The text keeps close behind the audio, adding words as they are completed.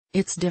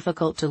it's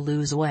difficult to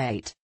lose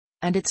weight.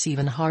 And it's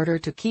even harder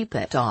to keep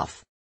it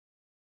off.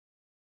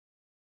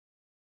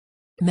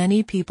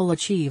 Many people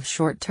achieve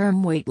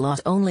short-term weight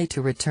loss only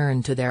to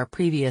return to their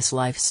previous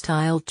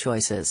lifestyle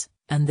choices,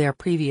 and their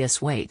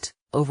previous weight,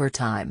 over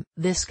time.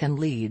 This can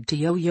lead to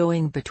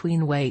yo-yoing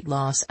between weight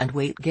loss and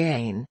weight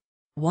gain.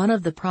 One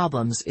of the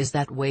problems is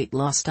that weight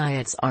loss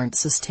diets aren't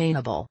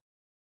sustainable.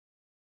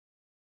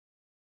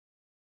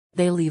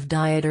 They leave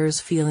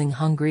dieters feeling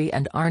hungry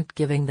and aren't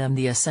giving them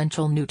the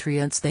essential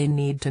nutrients they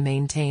need to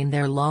maintain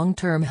their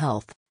long-term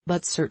health.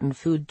 But certain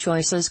food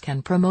choices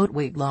can promote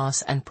weight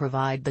loss and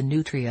provide the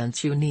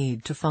nutrients you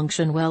need to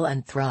function well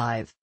and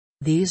thrive.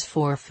 These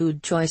 4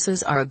 food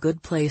choices are a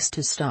good place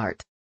to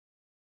start.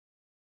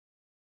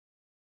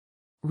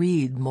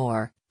 Read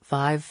more: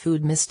 5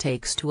 food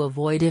mistakes to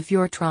avoid if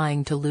you're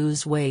trying to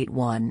lose weight.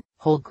 1.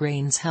 Whole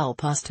grains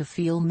help us to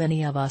feel.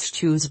 Many of us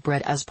choose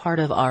bread as part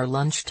of our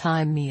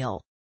lunchtime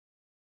meal.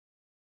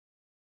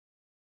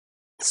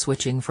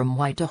 Switching from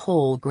white to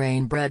whole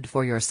grain bread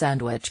for your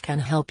sandwich can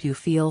help you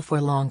feel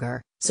full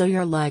longer, so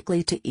you're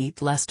likely to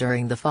eat less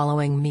during the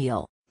following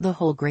meal. The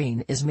whole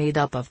grain is made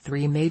up of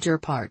 3 major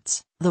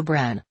parts: the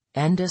bran,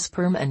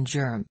 endosperm and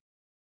germ.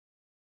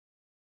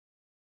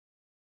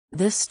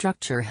 This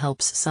structure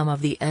helps some of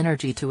the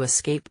energy to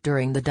escape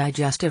during the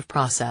digestive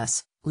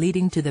process,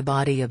 leading to the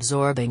body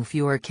absorbing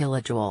fewer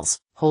kilojoules.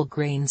 Whole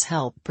grains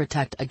help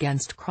protect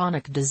against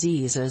chronic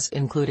diseases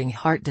including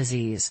heart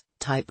disease,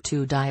 type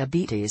 2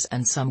 diabetes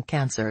and some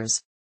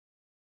cancers.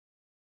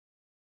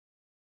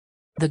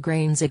 The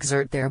grains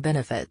exert their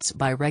benefits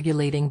by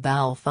regulating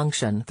bowel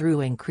function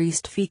through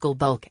increased fecal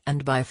bulk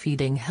and by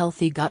feeding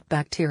healthy gut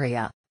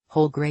bacteria.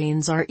 Whole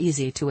grains are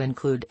easy to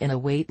include in a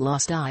weight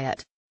loss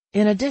diet.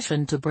 In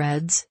addition to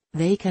breads,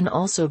 they can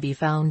also be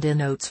found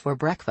in oats for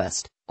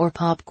breakfast, or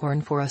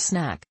popcorn for a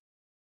snack.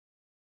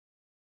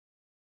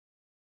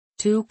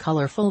 2.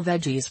 Colorful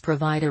veggies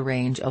provide a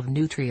range of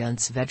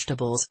nutrients.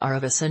 Vegetables are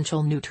of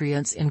essential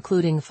nutrients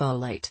including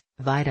folate,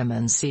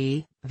 vitamin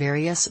C,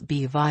 various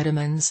B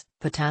vitamins,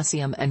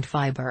 potassium and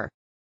fiber.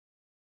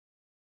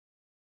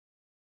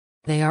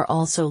 They are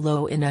also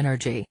low in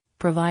energy,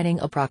 providing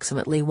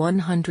approximately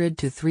 100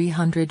 to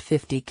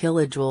 350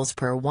 kilojoules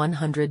per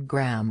 100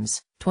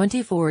 grams,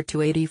 24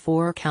 to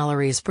 84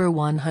 calories per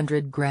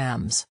 100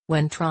 grams.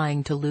 When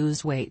trying to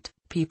lose weight,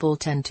 people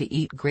tend to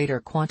eat greater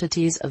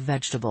quantities of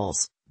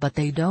vegetables, but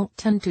they don't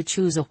tend to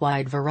choose a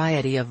wide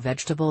variety of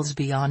vegetables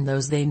beyond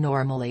those they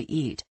normally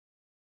eat.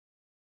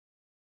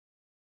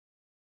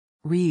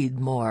 Read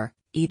more: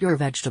 Eat your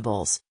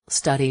vegetables.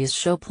 Studies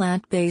show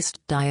plant-based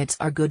diets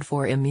are good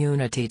for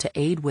immunity to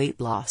aid weight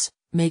loss.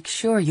 Make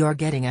sure you're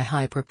getting a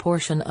high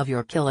proportion of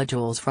your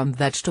kilojoules from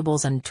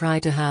vegetables and try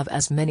to have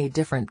as many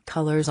different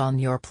colors on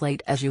your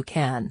plate as you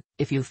can.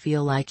 If you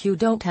feel like you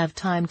don't have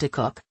time to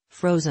cook,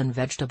 frozen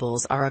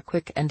vegetables are a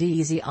quick and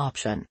easy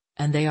option,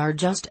 and they are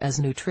just as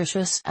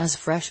nutritious as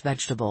fresh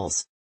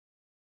vegetables.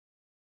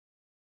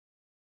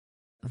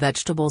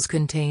 Vegetables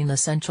contain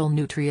essential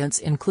nutrients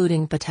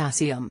including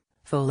potassium,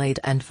 folate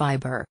and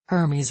fiber.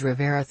 Hermes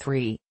Rivera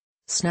 3.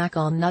 Snack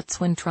on nuts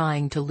when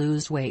trying to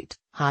lose weight.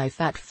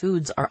 High-fat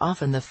foods are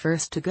often the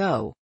first to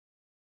go.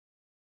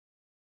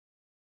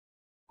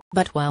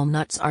 But while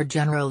nuts are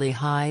generally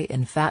high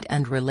in fat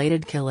and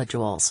related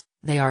kilojoules,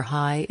 they are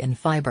high in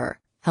fiber,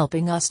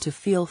 helping us to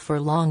feel for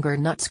longer.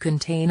 Nuts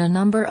contain a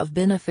number of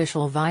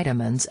beneficial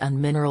vitamins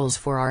and minerals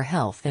for our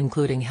health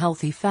including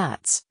healthy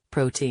fats,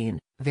 protein,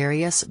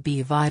 various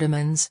B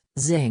vitamins,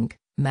 zinc,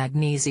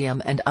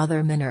 magnesium and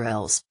other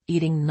minerals.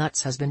 Eating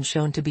nuts has been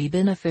shown to be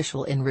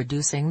beneficial in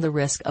reducing the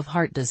risk of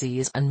heart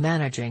disease and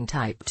managing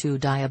type 2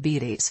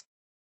 diabetes.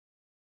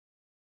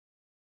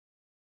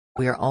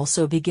 We're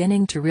also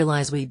beginning to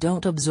realize we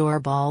don't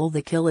absorb all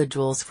the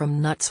kilojoules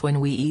from nuts when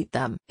we eat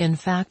them. In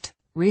fact,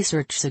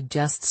 research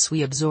suggests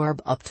we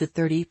absorb up to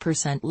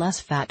 30% less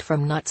fat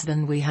from nuts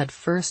than we had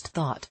first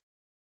thought.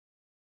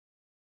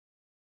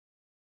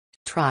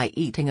 Try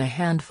eating a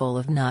handful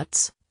of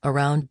nuts,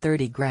 around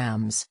 30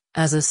 grams,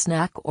 as a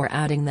snack or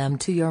adding them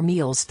to your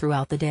meals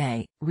throughout the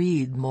day.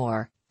 Read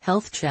more: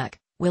 Health check: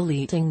 will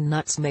eating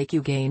nuts make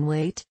you gain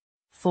weight?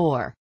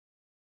 4.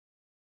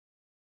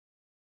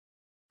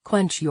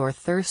 Quench your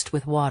thirst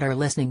with water.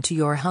 Listening to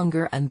your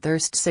hunger and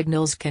thirst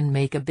signals can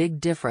make a big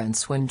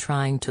difference when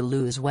trying to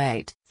lose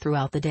weight.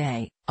 Throughout the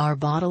day, our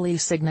bodily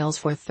signals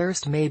for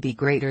thirst may be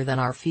greater than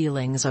our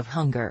feelings of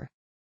hunger.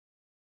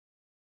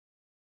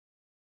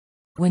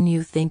 When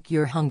you think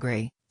you're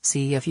hungry,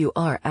 see if you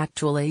are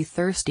actually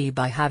thirsty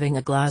by having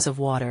a glass of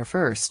water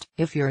first.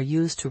 If you're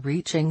used to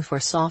reaching for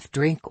soft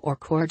drink or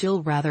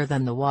cordial rather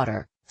than the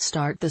water,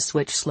 start the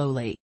switch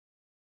slowly.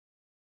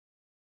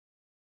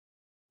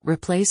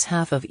 Replace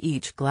half of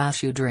each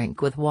glass you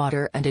drink with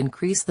water and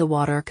increase the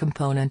water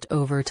component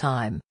over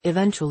time.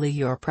 Eventually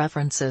your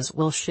preferences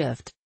will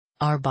shift.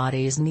 Our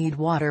bodies need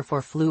water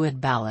for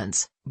fluid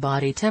balance,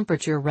 body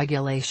temperature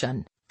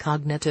regulation,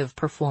 cognitive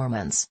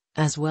performance,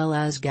 as well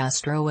as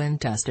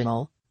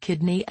gastrointestinal,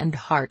 kidney and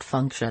heart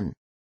function.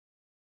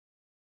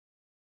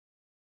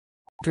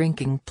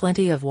 Drinking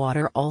plenty of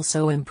water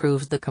also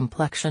improves the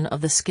complexion of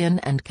the skin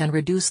and can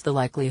reduce the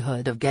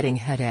likelihood of getting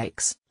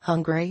headaches.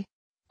 Hungry?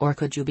 Or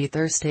could you be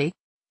thirsty?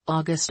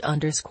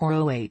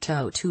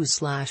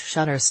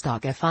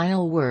 August_0802/Shutterstock. A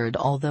final word: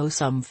 although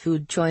some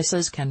food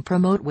choices can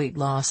promote weight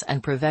loss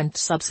and prevent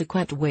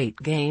subsequent weight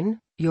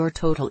gain, your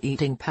total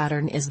eating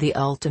pattern is the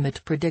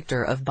ultimate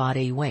predictor of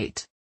body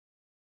weight.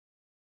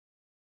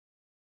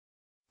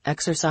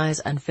 Exercise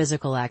and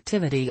physical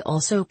activity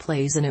also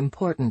plays an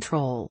important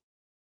role.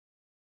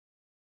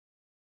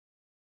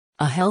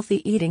 A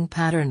healthy eating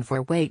pattern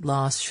for weight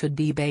loss should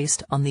be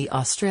based on the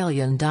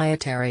Australian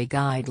Dietary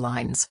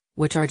Guidelines,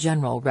 which are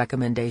general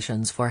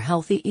recommendations for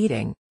healthy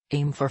eating.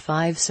 Aim for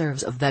 5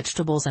 serves of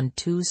vegetables and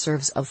 2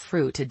 serves of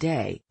fruit a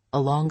day,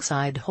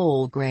 alongside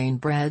whole grain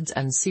breads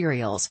and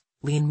cereals,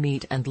 lean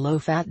meat and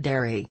low-fat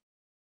dairy.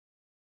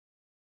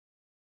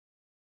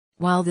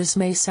 While this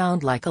may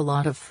sound like a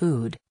lot of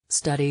food,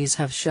 studies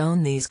have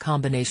shown these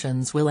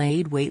combinations will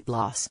aid weight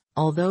loss.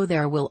 Although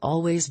there will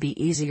always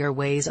be easier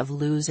ways of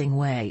losing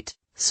weight,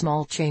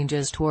 small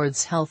changes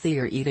towards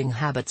healthier eating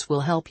habits will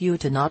help you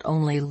to not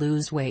only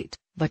lose weight,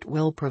 but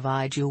will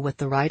provide you with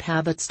the right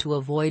habits to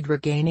avoid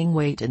regaining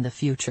weight in the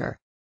future.